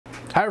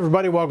Hi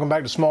everybody, welcome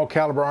back to Small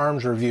Caliber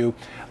Arms Review.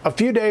 A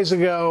few days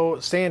ago,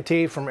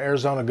 Santee from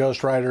Arizona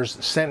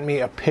Ghostriders sent me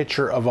a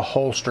picture of a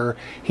holster.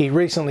 He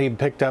recently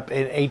picked up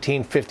an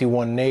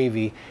 1851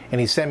 Navy, and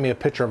he sent me a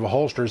picture of a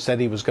holster, said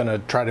he was going to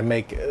try to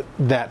make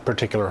that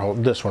particular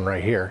holster, this one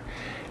right here.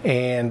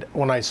 And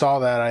when I saw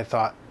that, I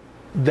thought,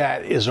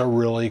 that is a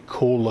really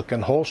cool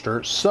looking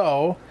holster.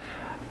 So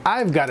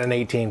I've got an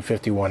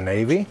 1851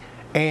 Navy,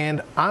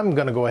 and I'm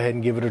going to go ahead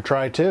and give it a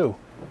try too,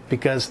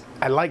 because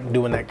I like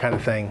doing that kind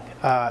of thing.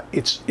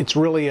 It's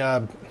really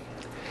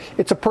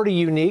it's a pretty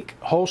unique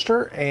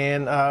holster,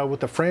 and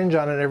with the fringe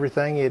on it and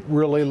everything, it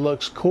really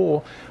looks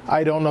cool.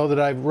 I don't know that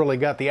I've really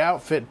got the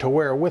outfit to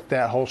wear with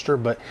that holster,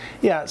 but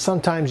yeah,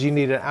 sometimes you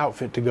need an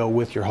outfit to go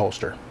with your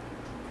holster,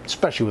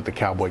 especially with the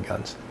cowboy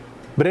guns.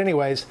 But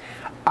anyways,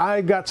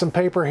 I got some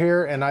paper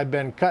here and I've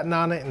been cutting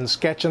on it and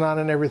sketching on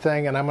it and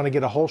everything, and I'm going to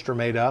get a holster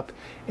made up,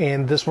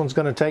 and this one's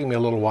going to take me a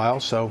little while,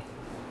 so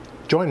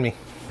join me.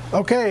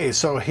 Okay,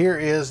 so here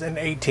is an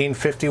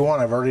 1851.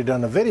 I've already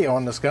done a video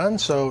on this gun,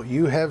 so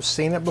you have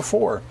seen it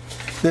before.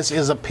 This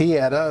is a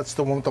Pieta. It's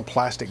the one with the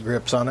plastic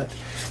grips on it.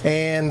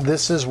 And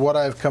this is what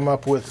I've come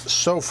up with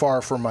so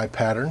far for my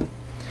pattern.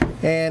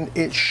 And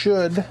it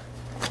should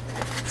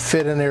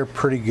fit in there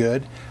pretty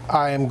good.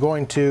 I am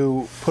going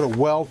to put a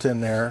welt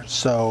in there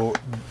so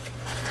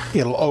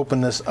it'll open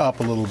this up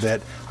a little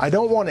bit. I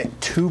don't want it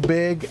too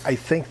big. I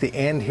think the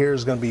end here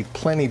is going to be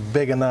plenty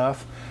big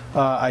enough.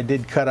 I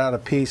did cut out a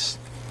piece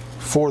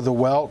for the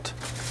welt,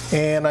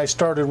 and I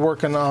started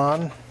working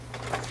on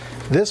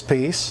this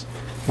piece,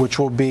 which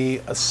will be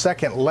a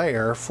second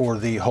layer for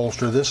the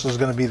holster. This is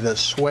going to be the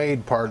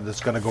suede part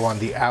that's going to go on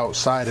the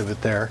outside of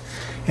it there,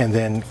 and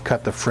then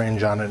cut the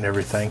fringe on it and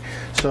everything.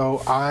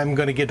 So I'm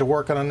going to get to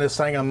working on this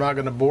thing. I'm not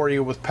going to bore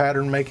you with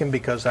pattern making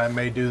because I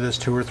may do this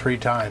 2 or 3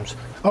 times.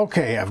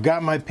 Okay, I've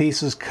got my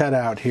pieces cut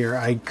out here.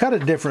 I cut a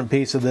different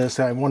piece of this.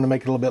 I want to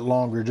make it a little bit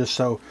longer, just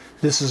so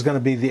this is going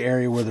to be the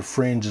area where the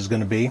fringe is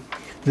going to be.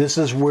 This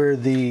is where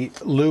the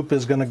loop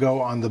is going to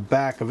go on the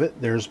back of it.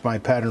 There's my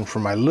pattern for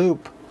my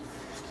loop,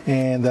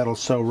 and that'll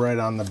sew right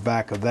on the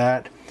back of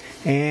that.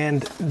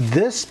 And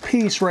this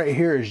piece right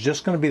here is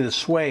just going to be the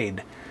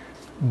suede,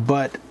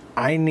 but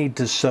I need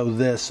to sew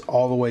this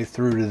all the way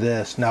through to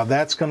this. Now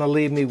that's going to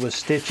leave me with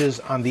stitches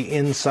on the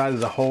inside of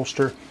the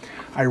holster.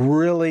 I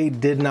really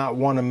did not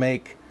want to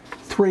make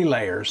 3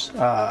 layers.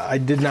 I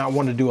did not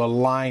want to do a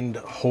lined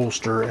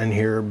holster in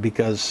here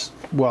because,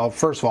 well,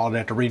 first of all, I'd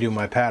have to redo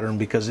my pattern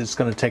because it's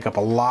going to take up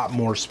a lot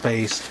more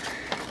space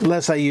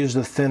unless I use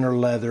the thinner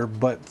leather.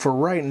 But for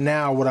right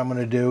now, what I'm going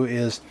to do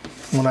is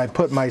when I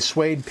put my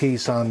suede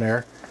piece on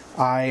there,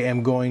 I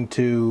am going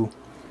to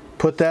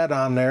put that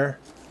on there.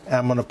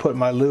 I'm going to put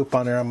my loop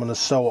on there. I'm going to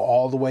sew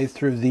all the way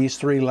through these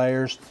 3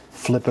 layers,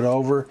 flip it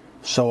over,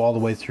 sew all the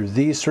way through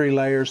these 3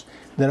 layers.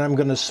 Then I'm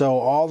going to sew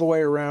all the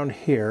way around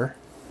here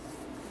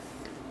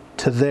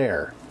to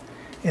there.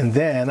 And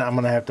then I'm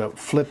going to have to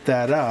flip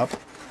that up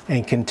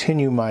and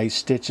continue my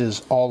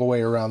stitches all the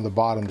way around the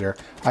bottom there.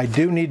 I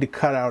do need to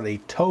cut out a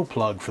toe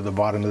plug for the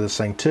bottom of this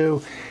thing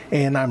too,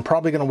 and I'm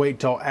probably going to wait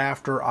till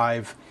after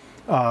I've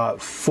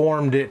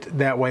formed it.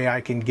 That way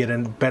I can get a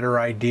better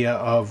idea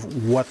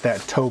of what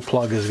that toe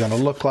plug is going to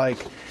look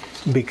like,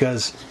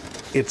 because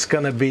it's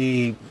going to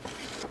be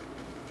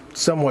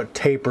somewhat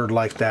tapered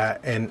like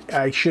that, and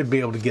I should be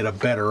able to get a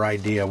better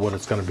idea what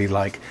it's going to be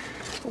like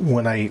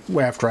when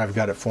after I've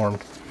got it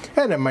formed.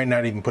 And I might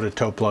not even put a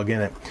toe plug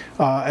in it.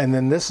 And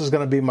then this is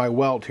going to be my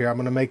welt here. I'm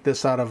going to make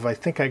this out of, I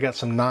think I got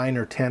some 9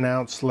 or 10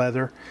 ounce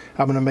leather.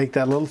 I'm going to make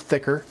that a little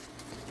thicker,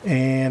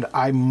 and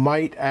I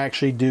might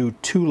actually do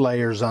 2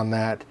 layers on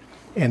that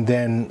and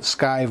then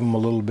skive them a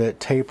little bit,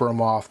 taper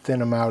them off, thin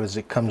them out as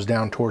it comes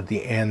down toward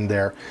the end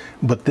there.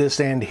 But this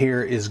end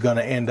here is going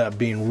to end up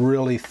being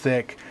really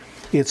thick.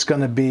 It's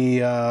going to be,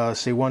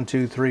 see, 1,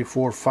 2, 3,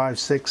 4, 5,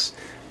 6,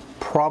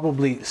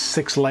 probably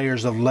 6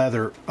 layers of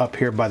leather up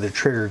here by the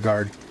trigger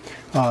guard.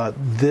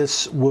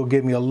 This will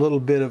give me a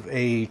little bit of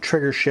a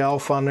trigger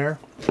shelf on there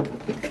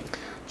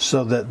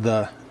so that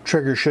the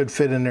trigger should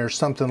fit in there,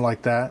 something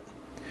like that.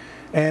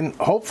 And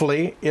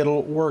hopefully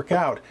it'll work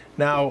out.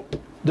 Now,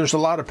 there's a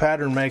lot of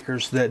pattern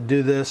makers that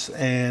do this,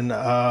 and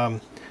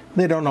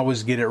they don't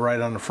always get it right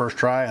on the first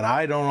try, and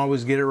I don't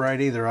always get it right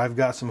either. I've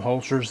got some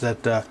holsters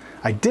that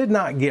I did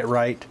not get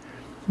right,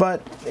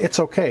 but it's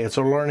okay. It's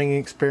a learning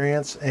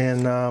experience,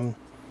 and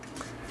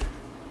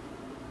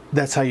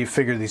that's how you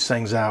figure these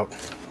things out.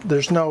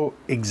 There's no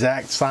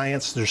exact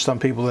science. There's some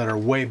people that are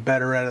way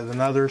better at it than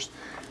others,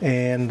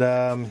 and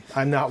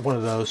I'm not one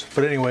of those.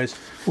 But anyways,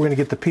 we're going to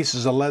get the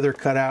pieces of leather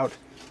cut out,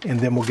 and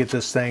then we'll get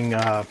this thing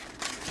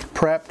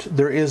prepped.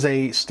 There is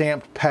a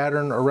stamped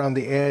pattern around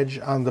the edge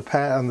on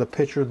the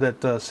picture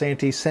that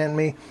Santee sent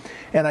me,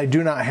 and I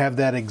do not have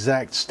that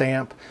exact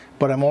stamp,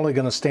 but I'm only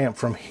going to stamp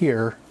from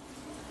here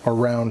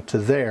around to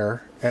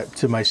there,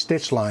 to my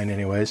stitch line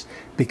anyways,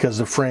 because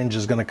the fringe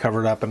is going to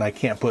cover it up, and I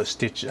can't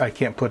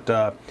put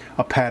a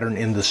pattern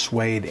in the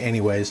suede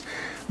anyways.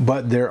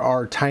 But there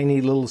are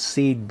tiny little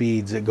seed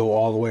beads that go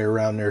all the way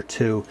around there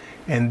too,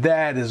 and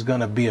that is going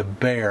to be a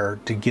bear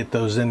to get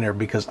those in there,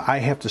 because I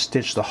have to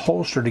stitch the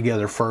holster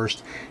together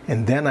first,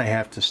 and then I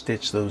have to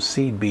stitch those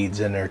seed beads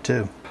in there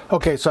too.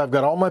 Okay, so I've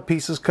got all my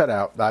pieces cut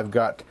out. I've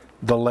got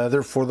the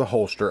leather for the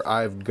holster.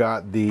 I've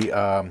got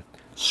the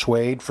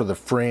suede for the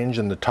fringe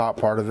and the top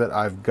part of it.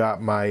 I've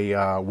got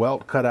my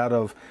welt cut out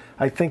of,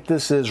 I think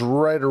this is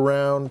right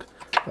around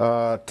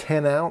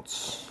 10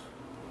 ounce.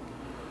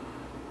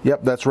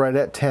 Yep, that's right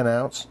at 10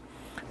 ounce.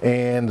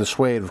 And the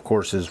suede, of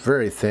course, is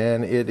very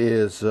thin. It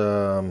is,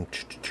 oh,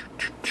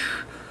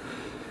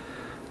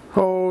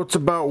 it's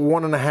about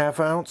 1.5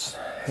 ounce.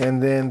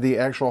 And then the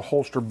actual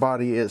holster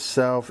body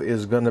itself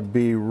is going to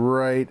be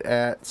right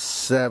at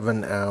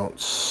 7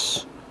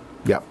 ounce.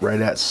 Yep, right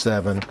at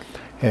 7.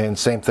 And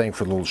same thing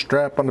for the little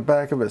strap on the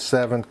back of it,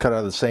 7, cut out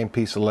of the same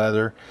piece of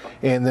leather.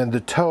 And then the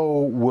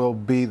toe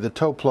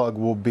plug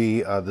will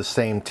be the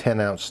same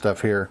 10 ounce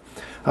stuff here.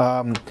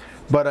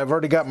 But I've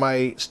already got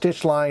my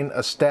stitch line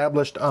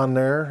established on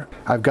there.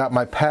 I've got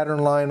my pattern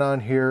line on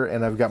here,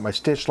 and I've got my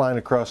stitch line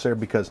across there,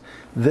 because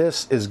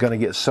this is going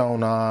to get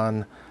sewn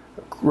on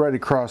right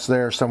across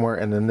there somewhere,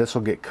 and then this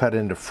will get cut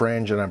into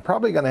fringe. And I'm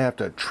probably going to have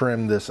to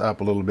trim this up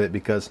a little bit,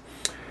 because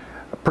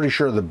I'm pretty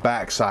sure the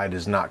back side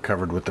is not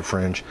covered with the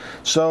fringe.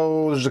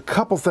 So there's a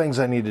couple things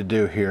I need to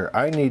do here.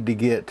 I need to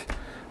get,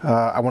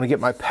 I want to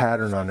get my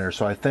pattern on there.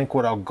 So I think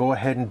what I'll go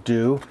ahead and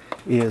do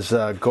is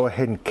go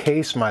ahead and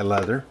case my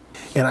leather.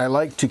 And I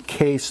like to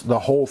case the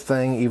whole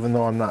thing, even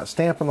though I'm not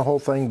stamping the whole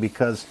thing,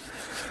 because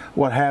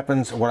what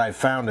I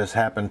found has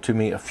happened to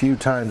me a few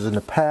times in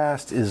the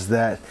past, is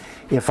that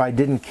if I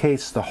didn't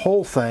case the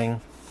whole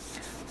thing,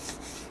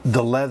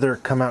 the leather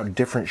come out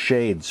different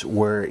shades,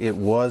 where it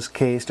was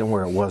cased and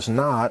where it was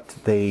not.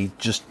 It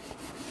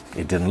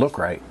didn't look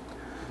right.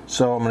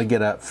 So I'm going to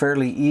get a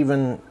fairly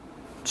even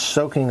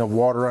soaking of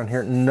water on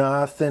here.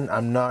 Nothing,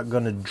 I'm not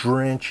going to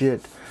drench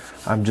it.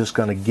 I'm just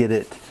going to get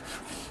it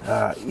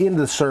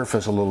into the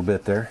surface a little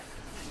bit there.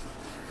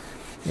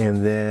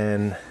 And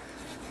then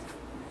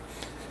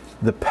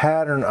the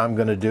pattern I'm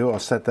going to do, I'll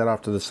set that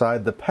off to the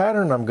side. The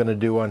pattern I'm going to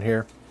do on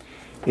here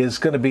is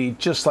going to be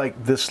just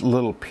like this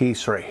little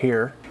piece right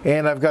here.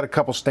 And I've got a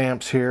couple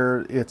stamps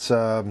here. It's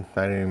I don't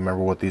even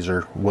remember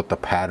what the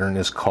pattern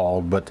is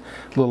called, but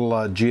a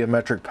little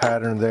geometric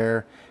pattern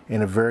there,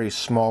 and a very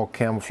small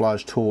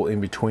camouflage tool in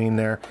between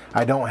there.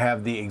 I don't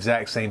have the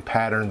exact same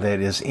pattern that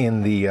is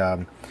in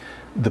the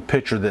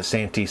picture that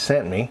Santee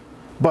sent me,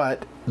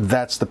 but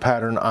that's the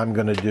pattern I'm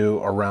going to do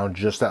around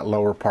just that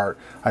lower part.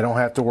 I don't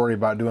have to worry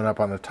about doing up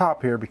on the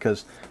top here,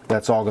 because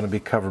that's all going to be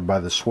covered by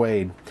the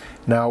suede.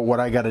 Now what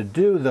I got to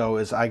do though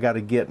is I got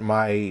to get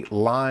my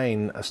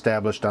line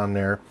established on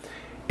there,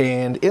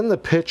 and in the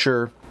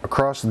picture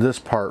across this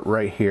part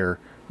right here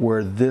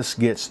where this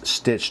gets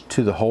stitched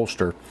to the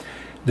holster,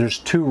 there's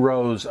 2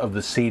 rows of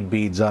the seed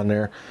beads on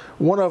there.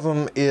 One of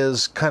them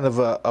is kind of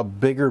a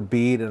bigger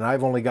bead, and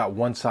I've only got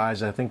one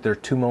size. I think they're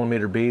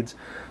 2mm beads.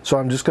 So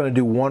I'm just going to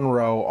do 1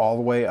 row all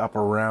the way up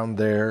around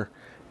there,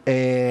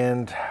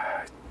 and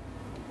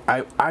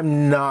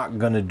I'm not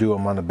going to do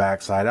them on the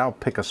back side. I'll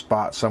pick a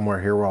spot somewhere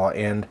here where I'll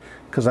end,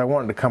 because I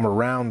want it to come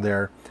around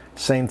there.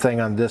 Same thing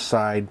on this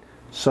side.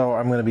 So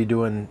I'm going to be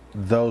doing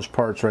those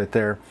parts right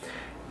there.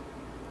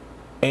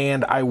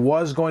 And I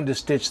was going to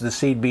stitch the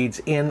seed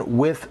beads in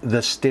with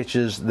the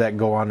stitches that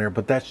go on there,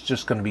 but that's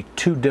just going to be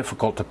too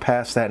difficult to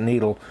pass that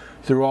needle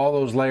through all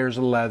those layers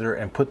of leather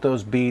and put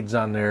those beads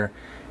on there.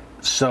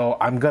 So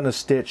I'm going to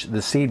stitch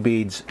the seed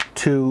beads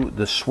to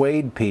the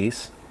suede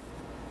piece,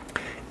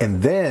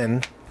 and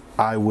then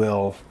I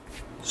will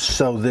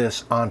sew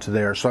this onto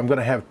there. So I'm going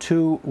to have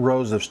 2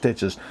 rows of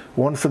stitches,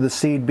 one for the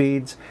seed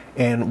beads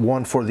and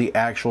one for the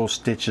actual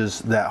stitches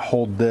that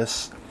hold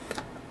this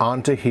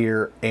onto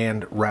here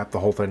and wrap the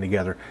whole thing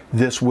together.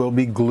 This will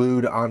be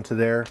glued onto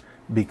there,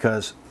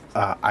 because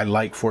I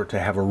like for it to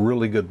have a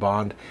really good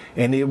bond,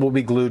 and it will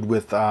be glued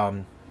with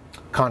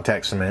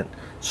contact cement,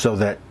 so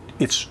that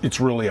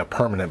it's really a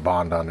permanent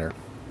bond on there.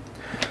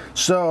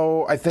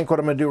 So I think what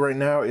I'm going to do right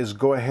now is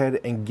go ahead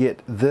and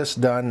get this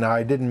done. Now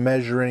I didn't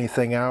measure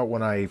anything out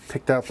when I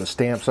picked out the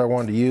stamps I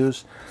wanted to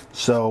use,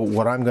 so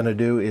what I'm going to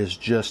do is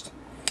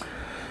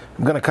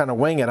I'm going to kind of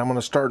wing it. I'm going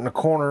to start in the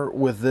corner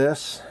with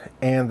this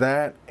and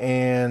that,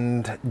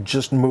 and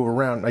just move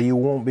around. Now you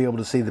won't be able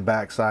to see the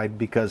back side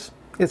because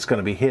it's going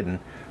to be hidden,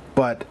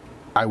 but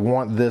I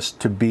want this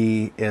to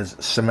be as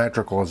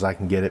symmetrical as I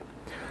can get it.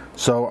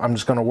 So I'm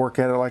just going to work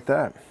at it like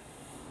that.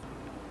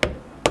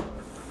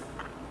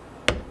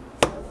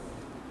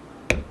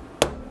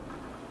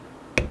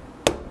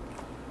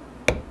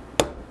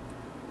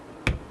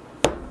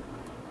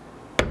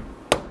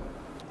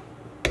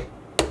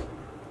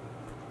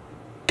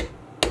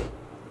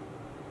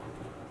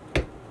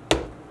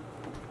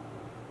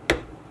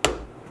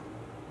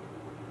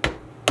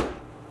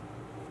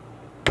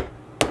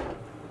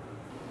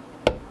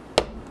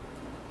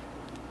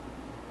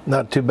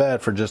 Not too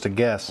bad for just a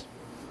guess.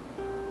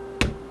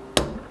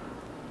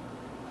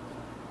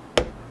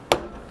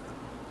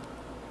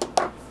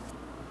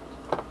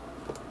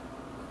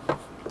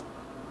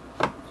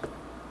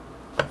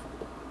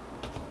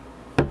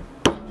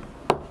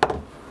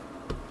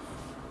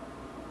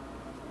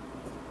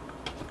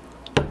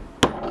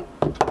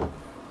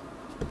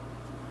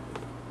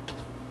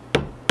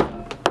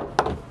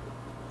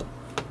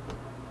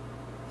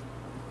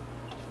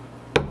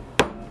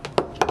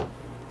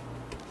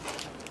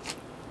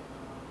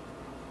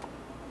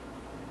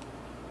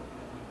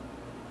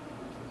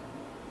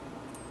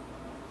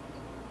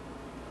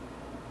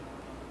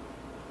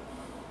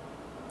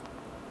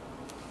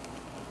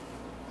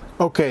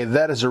 Okay,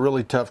 that is a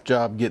really tough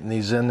job getting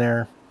these in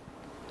there.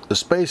 The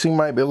spacing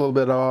might be a little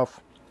bit off.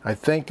 I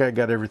think I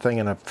got everything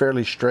in a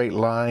fairly straight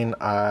line.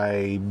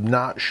 I'm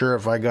not sure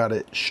if I got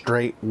it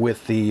straight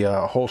with the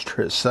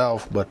holster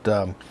itself, but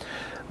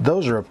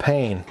those are a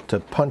pain to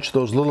punch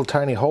those little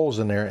tiny holes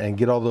in there and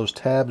get all those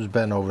tabs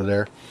bent over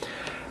there.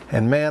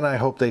 And man, I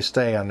hope they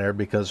stay on there,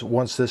 because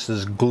once this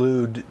is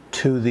glued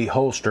to the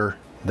holster,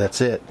 that's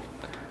it.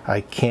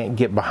 I can't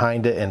get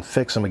behind it and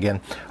fix them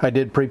again. I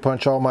did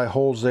pre-punch all my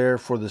holes there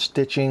for the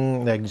stitching.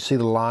 You can see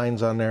the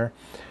lines on there.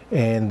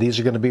 And these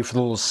are going to be for the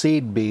little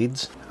seed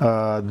beads.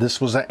 This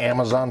was an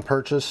Amazon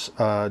purchase.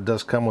 It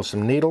does come with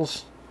some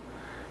needles.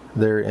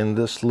 They're in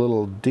this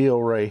little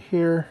deal right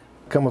here.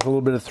 Come with a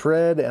little bit of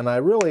thread, and I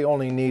really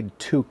only need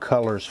 2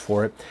 colors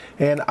for it.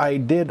 And I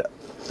did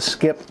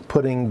skip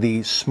putting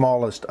the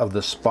smallest of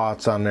the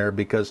spots on there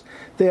because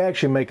they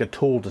actually make a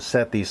tool to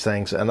set these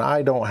things, and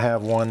I don't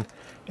have one,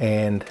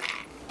 and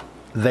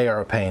they are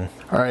a pain.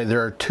 All right,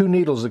 there are 2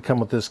 needles that come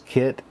with this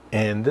kit,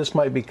 and this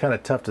might be kind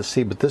of tough to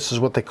see, but this is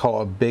what they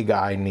call a big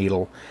eye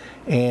needle,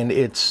 and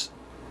it's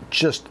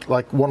just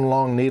like one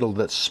long needle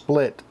that's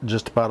split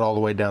just about all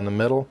the way down the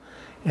middle,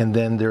 and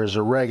then there's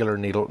a regular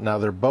needle. Now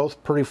they're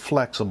both pretty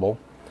flexible,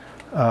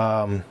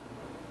 and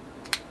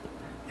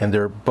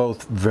they're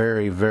both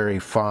very, very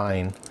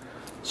fine,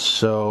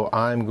 so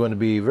I'm going to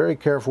be very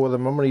careful with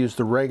them. I'm going to use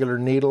the regular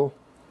needle,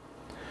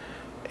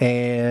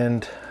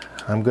 and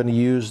I'm going to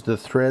use the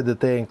thread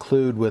that they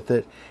include with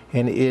it,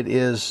 and it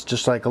is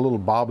just like a little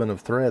bobbin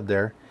of thread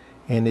there,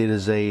 and it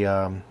is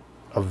a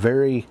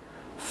very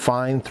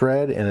fine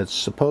thread, and it's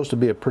supposed to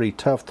be a pretty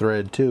tough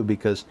thread too,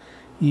 because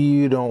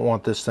you don't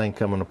want this thing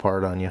coming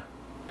apart on you.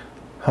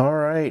 All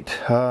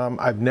right,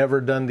 I've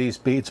never done these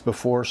beads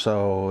before,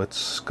 so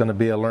it's going to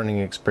be a learning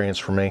experience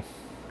for me.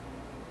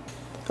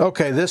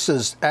 Okay, this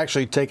has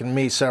actually taken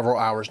me several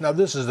hours. Now,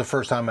 this is the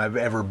first time I've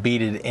ever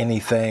beaded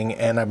anything,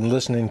 and I'm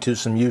listening to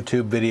some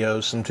YouTube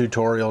videos, some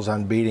tutorials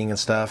on beading and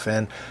stuff,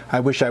 and I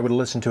wish I would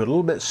listen to it a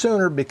little bit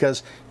sooner,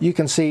 because you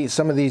can see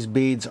some of these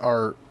beads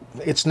are,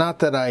 it's not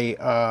that I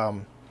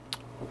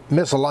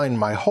misaligned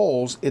my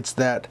holes, it's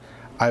that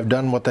I've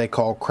done what they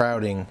call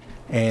crowding,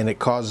 and it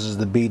causes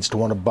the beads to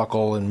want to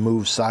buckle and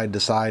move side to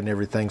side and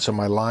everything, so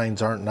my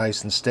lines aren't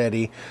nice and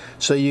steady.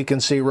 So you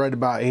can see right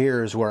about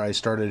here is where I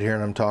started here,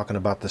 and I'm talking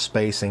about the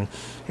spacing,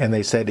 and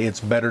they said it's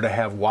better to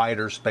have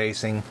wider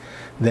spacing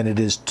than it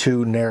is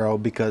too narrow,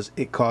 because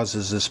it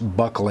causes this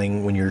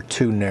buckling when you're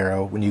too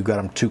narrow, when you've got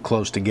them too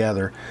close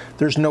together.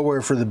 There's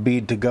nowhere for the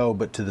bead to go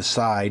but to the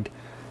side,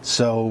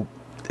 so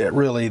it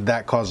really,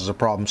 that causes a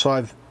problem. So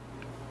I've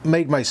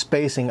made my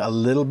spacing a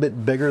little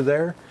bit bigger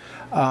there.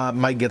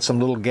 Might get some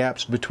little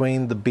gaps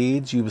between the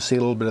beads. You will see a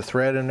little bit of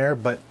thread in there,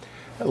 but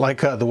like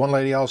the one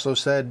lady also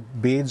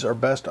said, beads are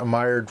best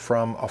admired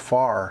from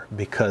afar,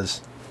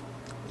 because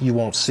you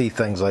won't see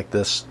things like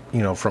this,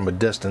 you know, from a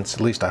distance. At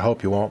least I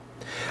hope you won't.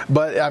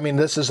 But I mean,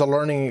 this is a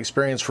learning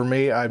experience for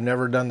me. I've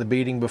never done the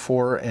beading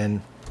before,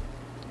 and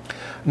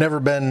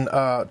never been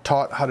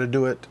taught how to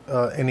do it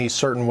any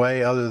certain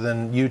way other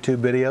than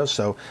YouTube videos,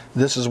 so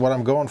this is what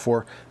I'm going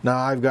for. Now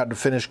I've got to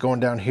finish going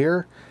down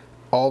here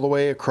all the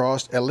way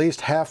across, at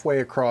least halfway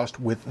across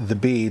with the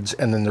beads,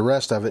 and then the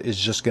rest of it is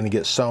just going to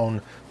get sewn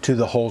to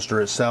the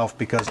holster itself,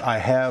 because I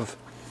have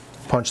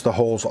punched the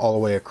holes all the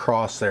way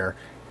across there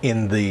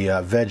in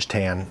the veg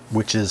tan,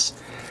 which is,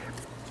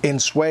 in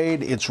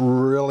suede, it's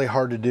really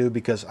hard to do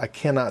because I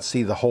cannot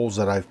see the holes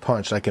that I've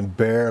punched. I can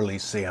barely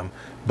see them,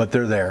 but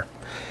they're there.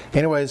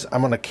 Anyways,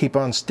 I'm going to keep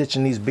on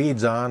stitching these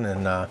beads on,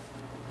 and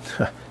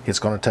it's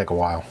going to take a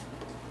while.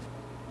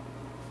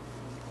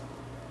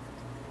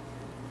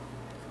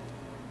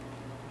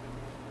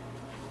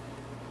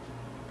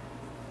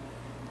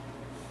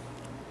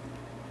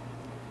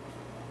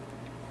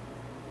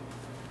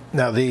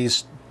 Now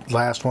these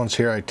last ones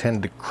here, I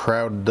tend to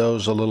crowd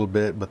those a little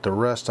bit, but the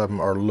rest of them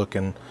are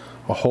looking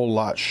a whole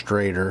lot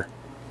straighter.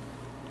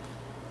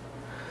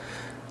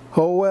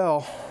 Oh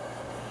well,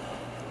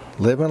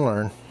 live and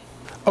learn.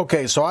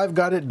 Okay, so I've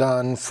got it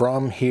done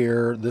from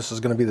here. This is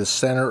going to be the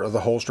center of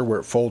the holster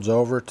where it folds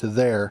over to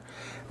there.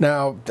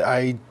 Now,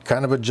 I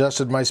kind of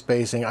adjusted my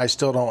spacing. I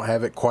still don't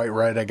have it quite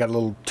right. I got a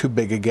little too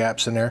big of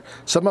gaps in there.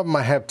 Some of them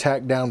I have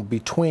tacked down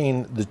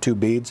between the 2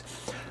 beads.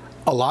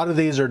 A lot of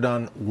these are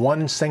done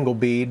one single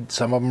bead.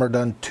 Some of them are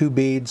done 2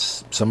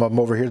 beads. Some of them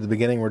over here at the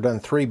beginning were done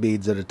 3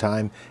 beads at a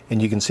time.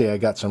 And you can see I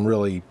got some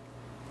really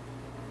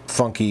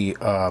funky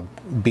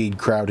bead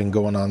crowding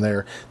going on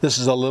there. This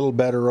is a little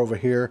better over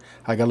here.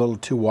 I got a little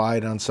too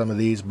wide on some of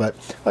these, but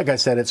like I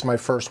said, it's my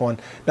first one.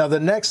 Now the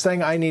next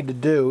thing I need to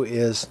do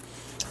is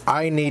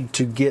I need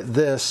to get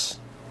this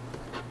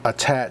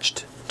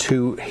attached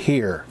to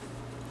here,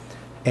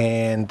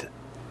 and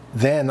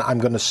then I'm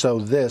going to sew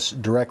this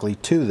directly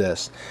to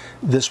this.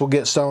 This will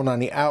get sewn on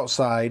the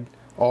outside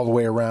all the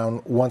way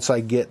around once I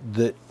get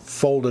the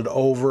folded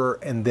over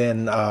and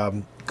then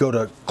go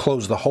to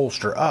close the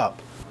holster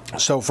up.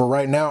 So for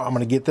right now, I'm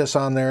going to get this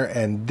on there,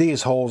 and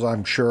these holes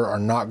I'm sure are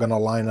not going to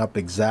line up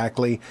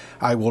exactly.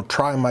 I will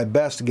try my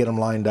best to get them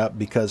lined up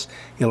because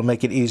it'll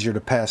make it easier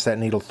to pass that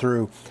needle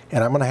through.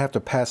 And I'm going to have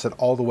to pass it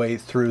all the way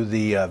through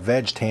the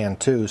veg tan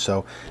too,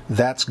 so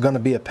that's going to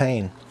be a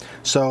pain.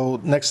 So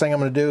next thing I'm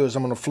going to do is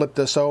I'm going to flip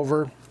this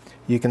over.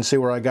 You can see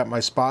where I got my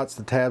spots,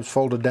 the tabs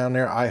folded down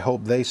there. I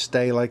hope they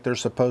stay like they're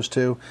supposed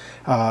to.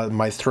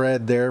 My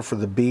thread there for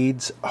the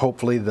beads,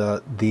 hopefully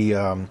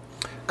the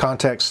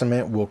contact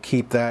cement will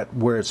keep that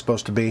where it's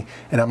supposed to be.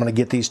 And I'm going to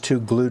get these two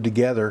glued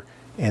together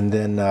and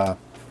then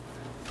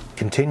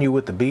continue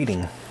with the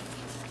beading.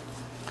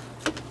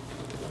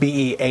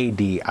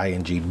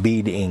 B-E-A-D-I-N-G,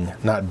 beading,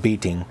 not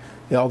beating.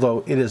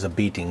 Although it is a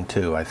beating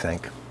too, I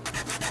think.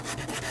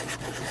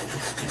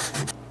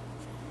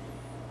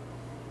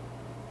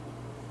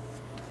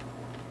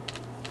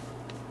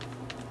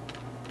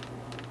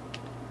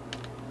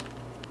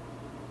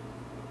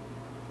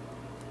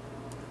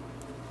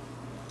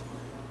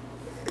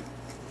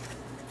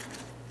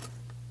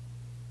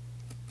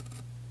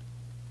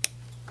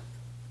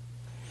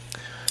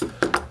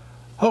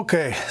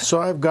 Okay,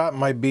 so I've got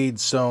my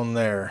beads sewn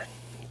there.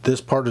 This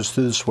part is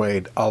through the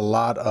suede. A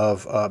lot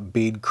of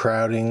bead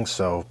crowding,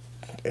 so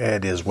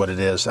it is what it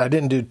is. I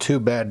didn't do too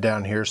bad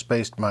down here.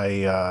 Spaced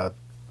my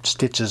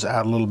stitches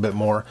out a little bit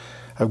more.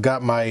 I've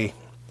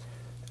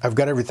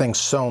got everything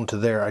sewn to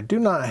there. I do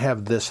not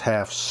have this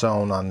half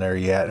sewn on there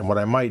yet, and what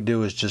I might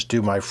do is just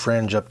do my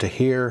fringe up to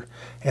here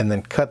and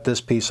then cut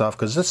this piece off,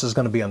 because this is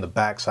going to be on the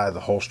back side of the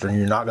holster and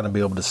you're not going to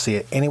be able to see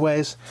it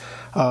anyways.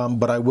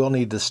 But I will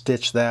need to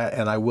stitch that,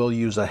 and I will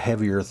use a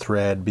heavier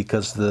thread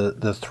because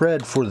the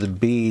thread for the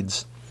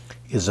beads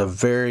is a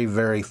very,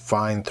 very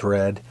fine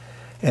thread.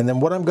 And then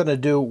what I'm going to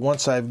do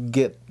once I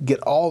get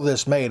all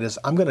this made is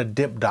I'm going to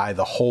dip dye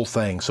the whole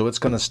thing. So it's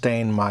going to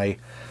stain my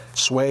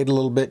suede a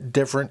little bit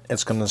different.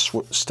 It's going to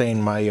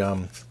stain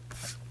my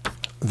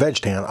veg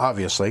tan,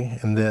 obviously.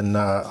 And then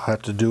I'll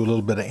have to do a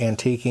little bit of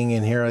antiquing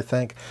in here, I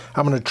think.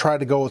 I'm going to try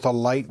to go with a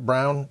light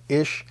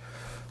brown-ish,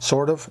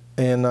 sort of.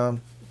 And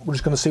we're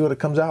just going to see what it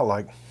comes out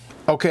like.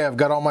 Okay, I've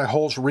got all my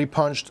holes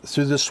repunched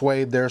through the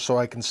suede there so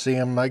I can see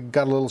them. I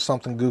got a little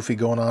something goofy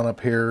going on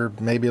up here.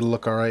 Maybe it'll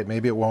look all right,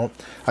 maybe it won't.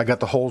 I got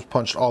the holes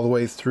punched all the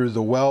way through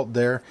the welt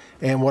there.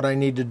 And what I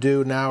need to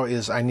do now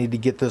is I need to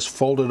get this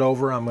folded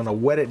over. I'm going to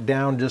wet it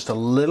down just a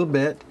little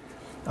bit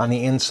on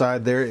the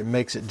inside there. It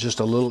makes it just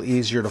a little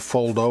easier to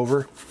fold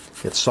over.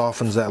 It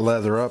softens that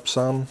leather up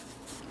some.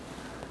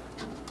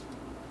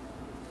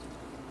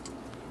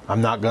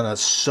 I'm not going to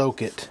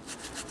soak it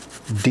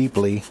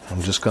deeply.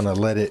 I'm just going to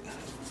let it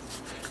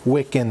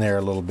wick in there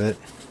a little bit,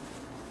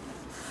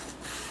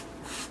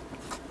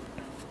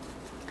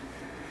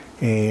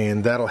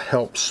 and that'll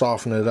help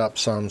soften it up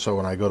some, so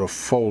when I go to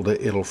fold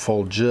it, it'll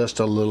fold just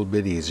a little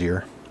bit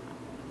easier.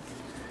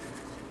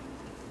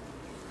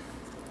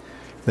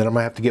 Then I'm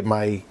gonna have to get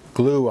my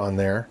glue on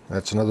there.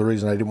 That's another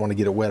reason I didn't want to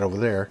get it wet over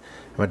there.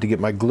 I'm going to get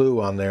my glue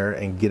on there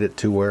and get it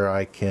to where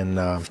I can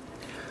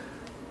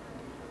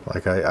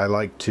like I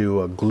like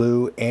to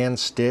glue and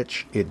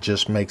stitch. It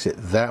just makes it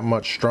that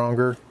much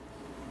stronger.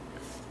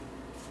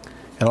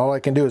 And all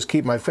I can do is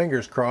keep my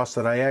fingers crossed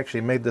that I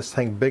actually made this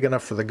thing big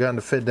enough for the gun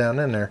to fit down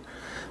in there.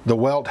 The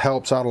welt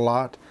helps out a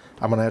lot.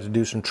 I'm going to have to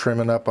do some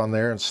trimming up on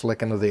there and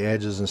slicking of the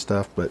edges and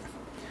stuff. But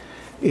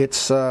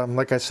it's,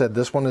 like I said,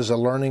 this one is a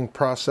learning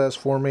process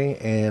for me.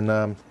 And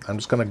I'm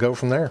just going to go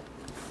from there.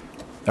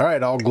 All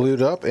right, all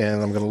glued up,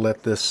 and I'm going to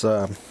let this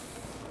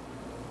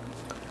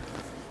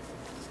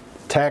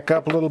tack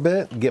up a little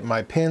bit, get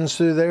my pins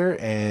through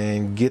there,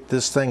 and get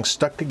this thing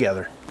stuck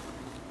together.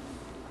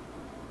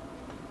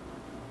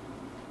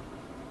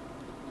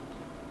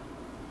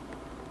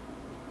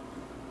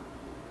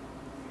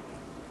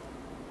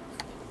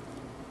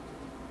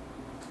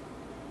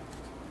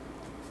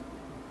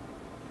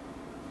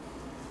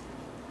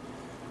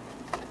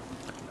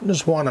 I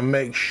just want to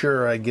make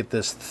sure I get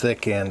this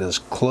thick end as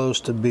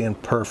close to being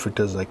perfect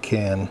as I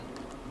can.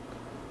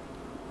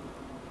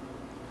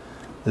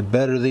 The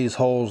better these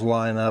holes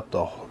line up,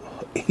 the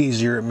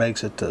easier it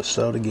makes it to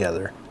sew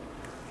together.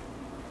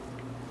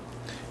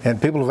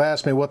 And people have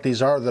asked me what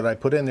these are that I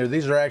put in there.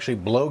 These are actually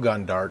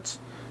blowgun darts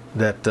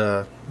that,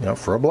 you know,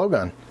 for a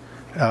blowgun.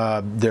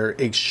 They're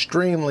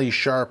extremely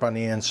sharp on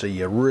the end, so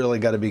you really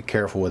got to be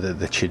careful with it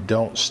that you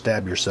don't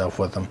stab yourself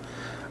with them.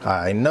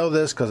 I know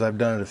this because I've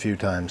done it a few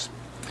times.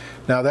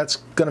 Now that's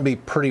going to be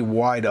pretty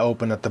wide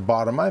open at the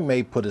bottom. I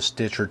may put a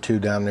stitch or two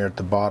down there at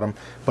the bottom,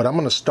 but I'm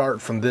going to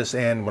start from this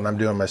end when I'm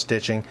doing my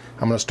stitching.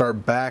 I'm going to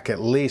start back at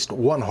least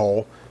one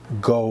hole,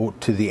 go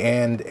to the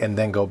end, and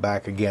then go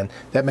back again.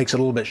 That makes it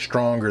a little bit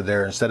stronger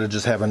there. Instead of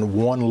just having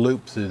one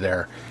loop through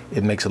there,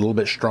 it makes it a little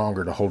bit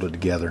stronger to hold it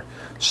together.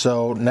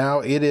 So now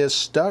it is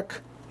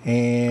stuck,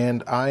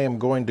 and I am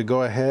going to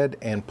go ahead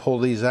and pull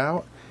these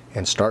out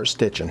and start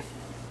stitching.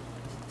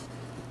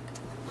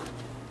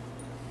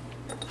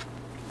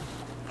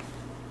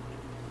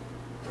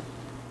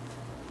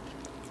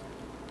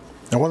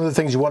 Now, one of the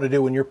things you want to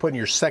do when you're putting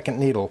your second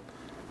needle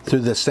through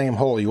the same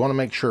hole, you want to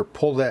make sure,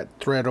 pull that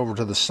thread over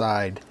to the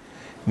side.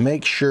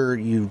 Make sure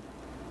you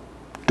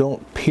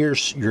don't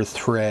pierce your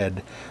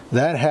thread.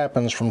 That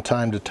happens from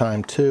time to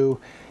time too.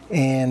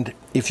 And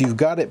if you've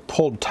got it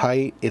pulled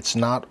tight, it's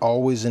not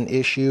always an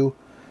issue.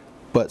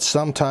 But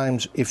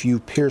sometimes if you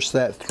pierce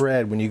that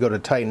thread when you go to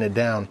tighten it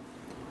down,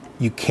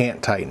 you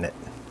can't tighten it.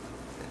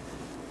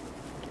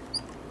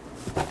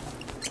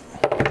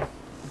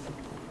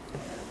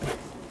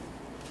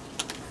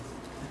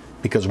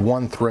 Because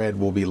one thread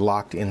will be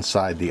locked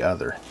inside the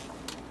other.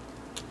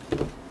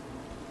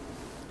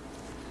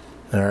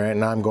 Alright,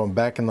 now I'm going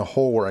back in the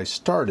hole where I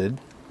started.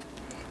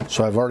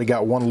 So I've already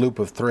got one loop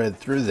of thread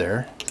through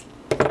there.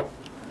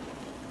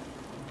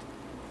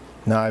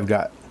 Now I've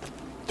got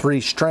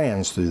 3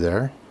 strands through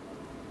there.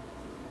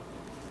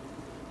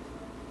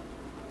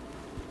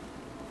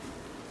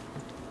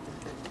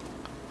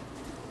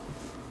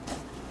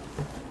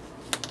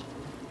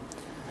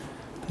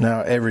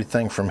 Now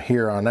everything from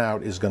here on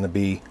out is going to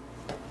be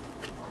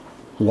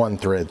one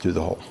thread through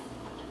the hole.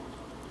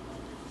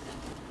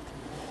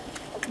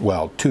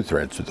 Well, 2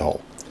 threads through the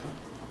hole.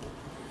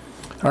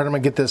 All right, I'm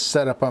going to get this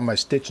set up on my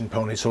stitching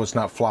pony so it's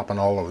not flopping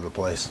all over the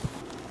place.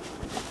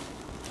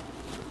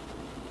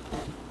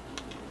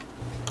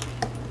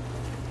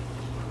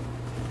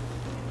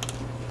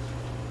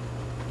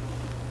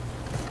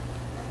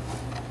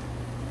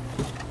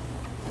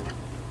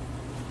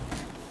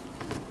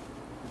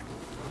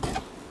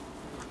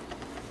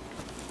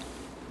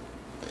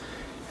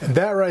 And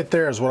that right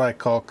there is what I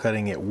call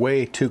cutting it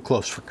way too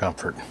close for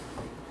comfort.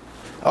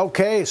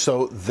 Okay,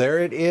 so there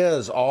it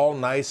is, all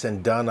nice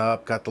and done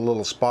up. Got the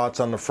little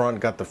spots on the front,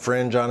 got the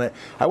fringe on it.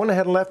 I went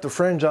ahead and left the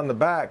fringe on the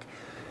back,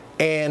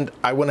 and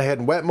I went ahead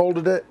and wet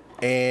molded it,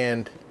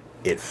 and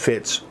it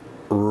fits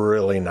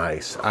really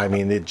nice. I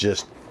mean, it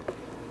just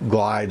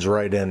glides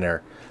right in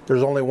there.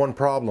 There's only one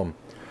problem.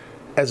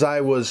 As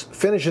I was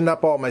finishing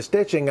up all my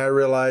stitching, I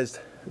realized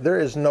there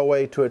is no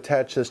way to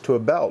attach this to a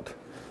belt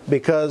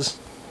because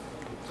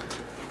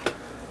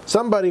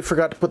somebody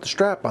forgot to put the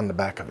strap on the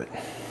back of it.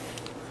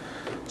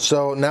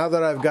 So now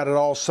that I've got it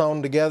all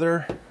sewn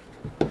together,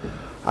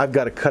 I've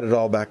got to cut it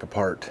all back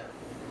apart.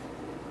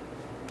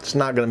 It's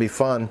not going to be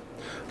fun,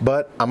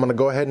 but I'm going to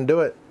go ahead and do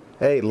it.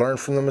 Hey, learn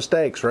from the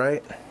mistakes,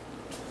 right?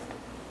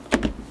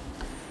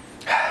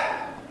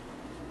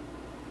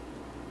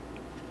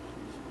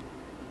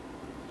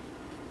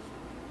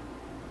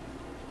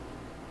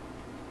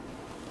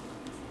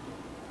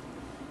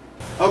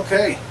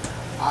 Okay,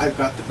 I've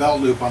got the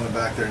belt loop on the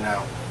back there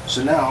now.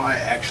 So now I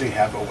actually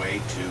have a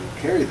way to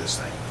carry this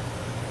thing.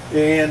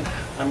 And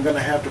I'm going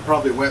to have to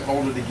probably wet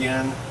mold it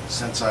again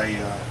since I,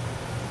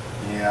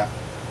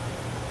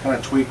 kind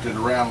of tweaked it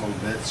around a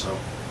little bit. So,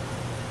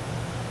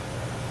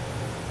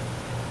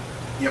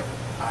 yep,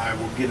 I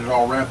will get it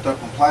all wrapped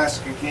up in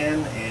plastic again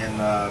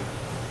and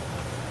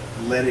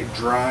let it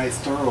dry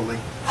thoroughly.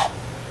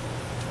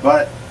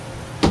 But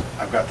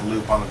I've got the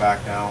loop on the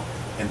back now.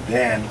 And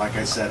then, like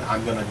I said,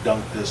 I'm going to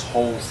dunk this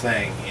whole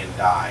thing in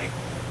dye.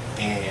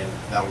 And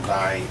that'll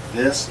dye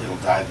this, it'll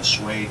dye the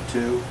suede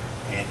too,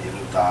 and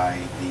it'll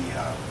dye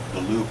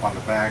the loop on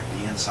the back,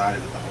 the inside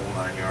of it, the whole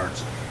 9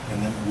 yards.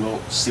 And then we'll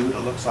see what it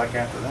looks like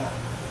after that.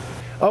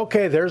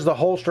 Okay, there's the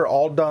holster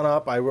all done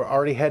up. I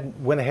already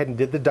went ahead and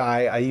did the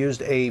dye. I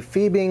used a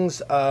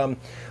Phoebing's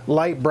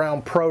light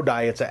brown pro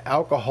dye. It's an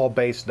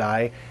alcohol-based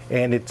dye,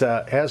 and it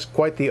has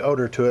quite the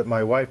odor to it.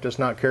 My wife does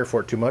not care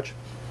for it too much.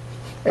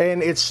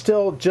 And it's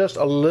still just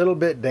a little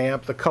bit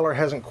damp. The color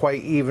hasn't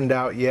quite evened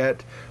out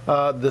yet.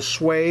 The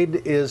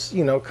suede is,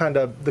 you know,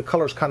 the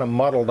color's kind of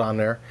muddled on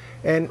there.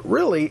 And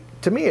really,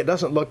 to me, it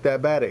doesn't look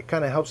that bad. It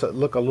kind of helps it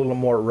look a little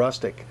more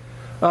rustic.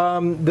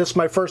 This is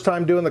my first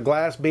time doing the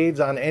glass beads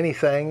on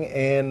anything,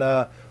 and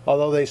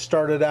although they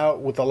started out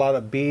with a lot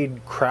of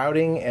bead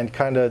crowding and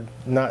kind of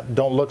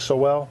don't look so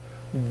well,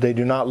 they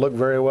do not look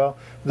very well.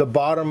 The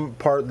bottom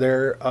part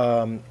there,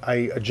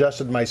 I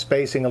adjusted my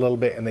spacing a little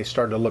bit and they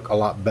started to look a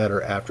lot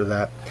better after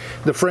that.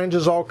 The fringe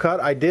is all cut.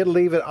 I did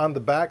leave it on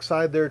the back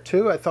side there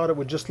too. I thought it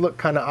would just look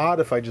kind of odd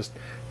if I just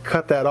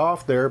cut that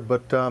off there,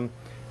 but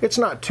It's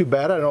not too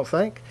bad, I don't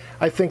think.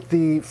 I think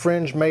the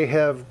fringe may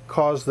have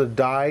caused the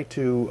dye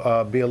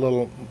to be a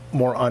little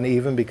more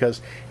uneven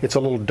because it's a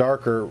little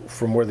darker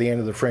from where the end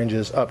of the fringe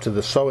is up to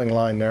the sewing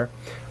line there.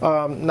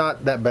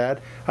 Not that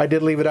bad. I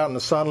did leave it out in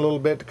the sun a little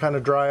bit to kind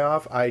of dry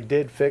off. I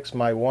did fix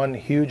my one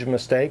huge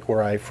mistake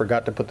where I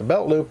forgot to put the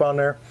belt loop on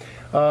there.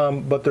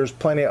 But there's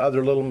plenty of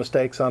other little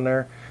mistakes on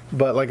there.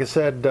 But like I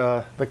said,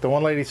 like the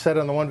one lady said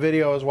in the one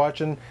video I was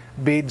watching,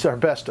 beads are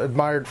best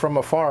admired from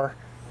afar,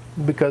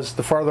 because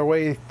the farther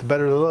away, the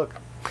better they look.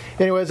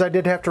 Anyways, I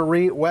did have to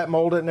wet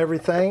mold it and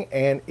everything,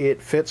 and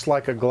it fits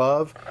like a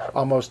glove.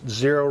 Almost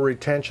zero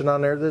retention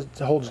on there. This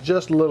holds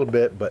just a little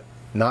bit, but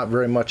not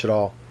very much at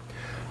all.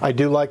 I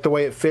do like the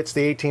way it fits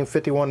the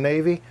 1851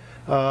 Navy.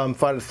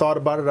 If I'd have thought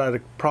about it, I'd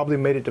have probably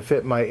made it to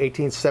fit my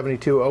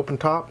 1872 open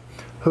top.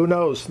 Who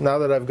knows? Now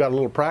that I've got a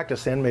little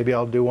practice in, maybe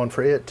I'll do one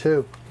for it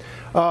too.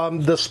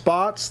 The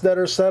spots that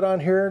are set on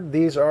here,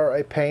 these are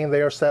a pain.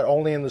 They are set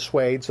only in the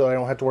suede, so I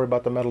don't have to worry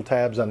about the metal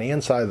tabs on the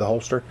inside of the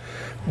holster.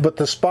 But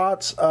the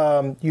spots,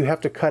 you have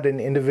to cut an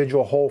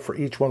individual hole for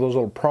each one of those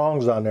little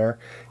prongs on there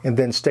and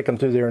then stick them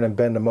through there and then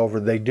bend them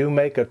over. They do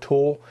make a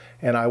tool,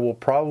 and I will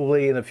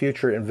probably in the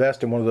future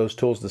invest in one of those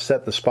tools to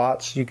set the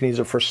spots. You can use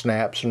it for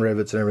snaps and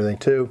rivets and everything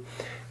too,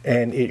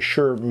 and it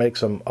sure makes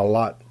them a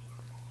lot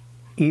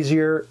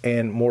easier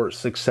and more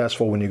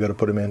successful when you go to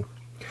put them in,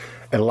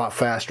 and a lot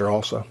faster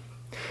also.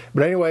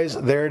 But anyways,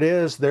 there it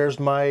is. There's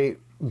my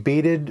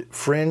beaded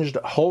fringed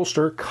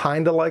holster,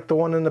 kind of like the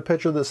one in the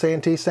picture that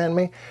Santee sent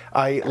me.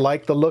 I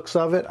like the looks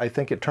of it. I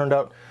think it turned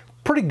out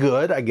pretty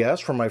good, I guess,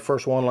 for my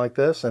first one like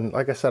this. And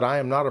like I said, I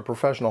am not a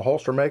professional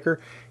holster maker.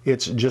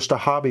 It's just a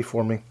hobby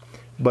for me.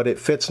 But it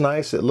fits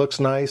nice, it looks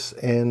nice,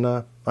 and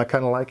I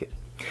kind of like it.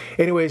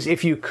 Anyways,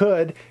 if you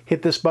could,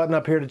 hit this button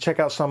up here to check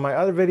out some of my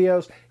other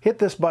videos. Hit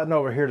this button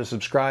over here to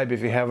subscribe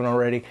if you haven't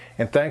already.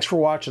 And thanks for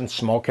watching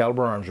Small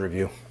Caliber Arms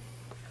Review.